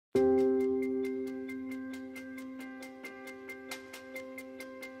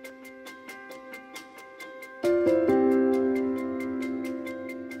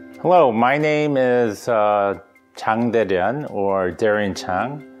Hello, my name is Chang Dae Ryun, or Dae Ryun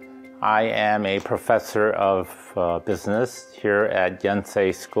Chang. I am a professor of business here at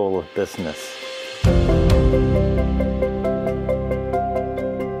Yonsei School of Business.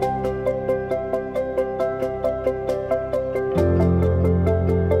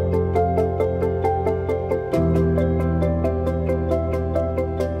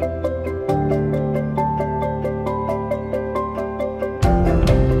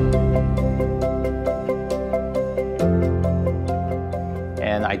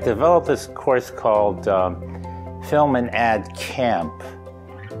 And I developed this course called Film and Ad Camp.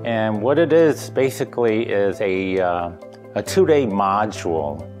 And what it is basically is a two-day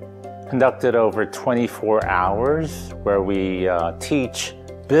module conducted over 24 hours where we teach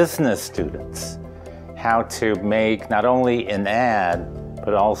business students how to make not only an ad,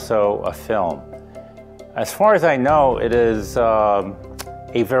 but also a film. As far as I know, it is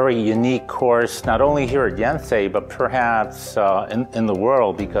a very unique course, not only here at Yonsei, but perhaps in the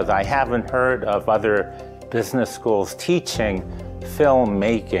world, because I haven't heard of other business schools teaching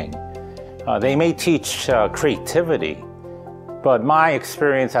filmmaking. They may teach creativity, but my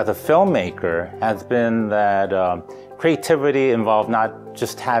experience as a filmmaker has been that creativity involved not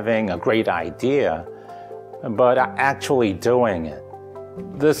just having a great idea, but actually doing it.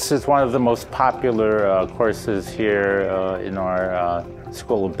 This is one of the most popular courses here in our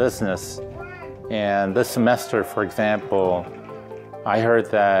School of Business. And this semester, for example, I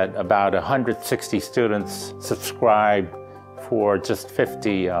heard that about 160 students subscribed for just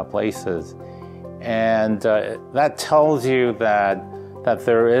 50 places. And that tells you that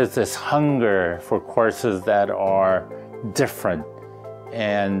there is this hunger for courses that are different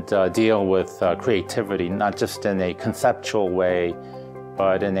and deal with creativity, not just in a conceptual way,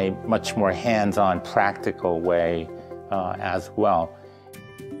 but in a much more hands-on, practical way as well.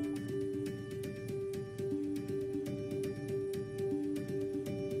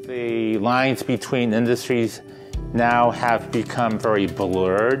 The lines between industries now have become very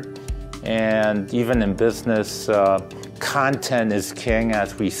blurred, and even in business, content is king,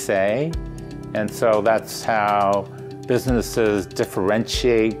 as we say, and so that's how businesses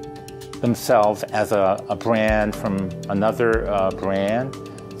differentiate themselves as a brand from another brand.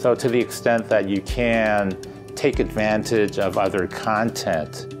 So to the extent that you can take advantage of other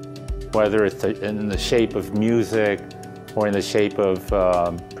content, whether it's in the shape of music or in the shape of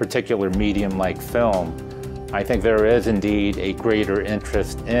particular medium like film, I think there is indeed a greater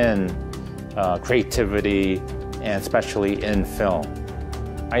interest in creativity, and especially in film.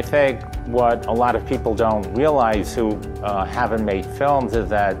 I think what a lot of people don't realize who haven't made films is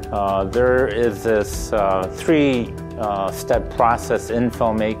that there is this three-step process in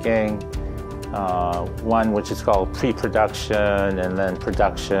filmmaking. One which is called pre-production, and then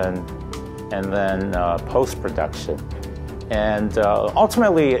production, and then post-production. And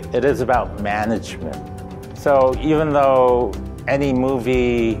ultimately, it is about management. So even though any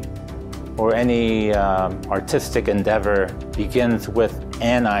movie or any artistic endeavor begins with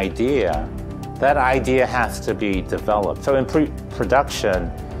an idea, that idea has to be developed. So in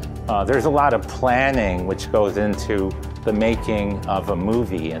pre-production, there's a lot of planning which goes into the making of a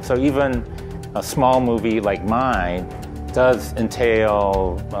movie. And so even a small movie like mine does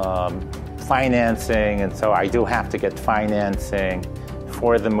entail financing, and so I do have to get financing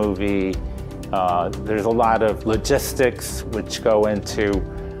for the movie. There's a lot of logistics which go into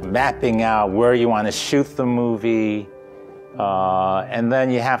mapping out where you want to shoot the movie, and then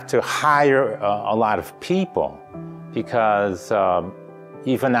you have to hire a lot of people, because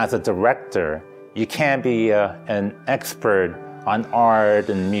even as a director, you can't be an expert on art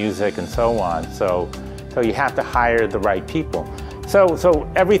and music and so on. So you have to hire the right people. So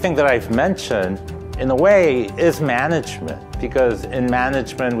everything that I've mentioned, in a way, is management, because in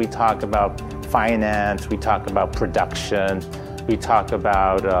management we talk about finance, we talk about production, we talk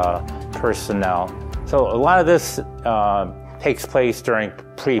about personnel. So a lot of this takes place during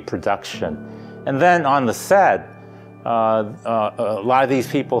pre-production. And then on the set, a lot of these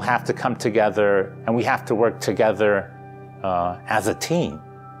people have to come together, and we have to work together as a team.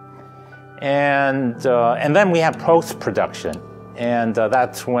 And then we have post-production. And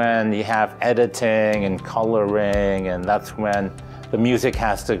that's when you have editing and coloring, and that's when the music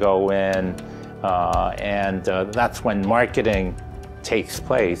has to go in, and that's when marketing takes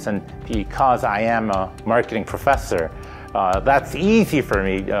place. And because I am a marketing professor, that's easy for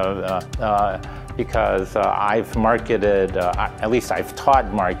me because I've marketed, at least I've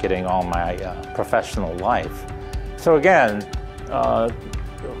taught marketing all my professional life. So again,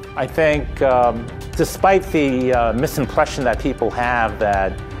 I think despite the misimpression that people have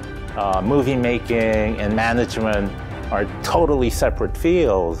that movie making and management are totally separate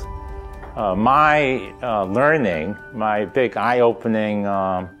fields. My learning, my big eye-opening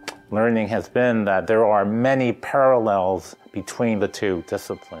learning has been that there are many parallels between the two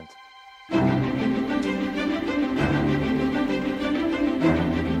disciplines.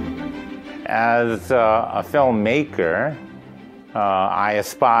 As a filmmaker, I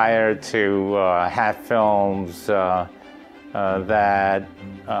aspire to have films that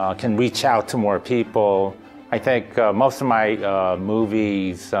can reach out to more people. I think most of my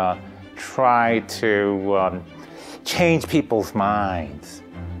movies try to change people's minds.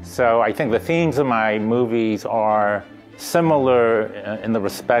 So I think the themes of my movies are similar in the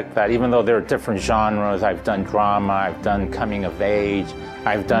respect that even though there are different genres, I've done drama, I've done coming of age,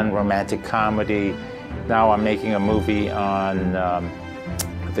 I've done romantic comedy. Now I'm making a movie on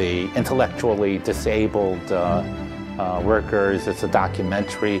the intellectually disabled workers. It's a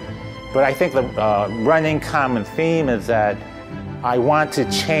documentary. But I think the running common theme is that I want to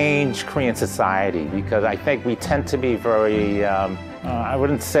change Korean society because I think we tend to be very, I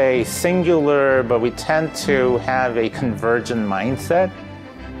wouldn't say singular, but we tend to have a convergent mindset.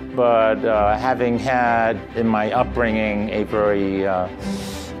 But having had in my upbringing a very,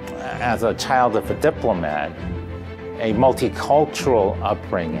 as a child of a diplomat, a multicultural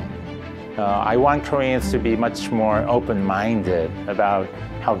upbringing, I want Koreans to be much more open-minded about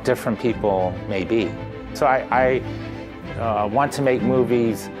how different people may be. So I want to make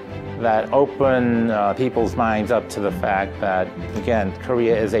movies that open people's minds up to the fact that, again,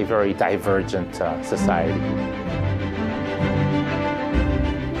 Korea is a very divergent society.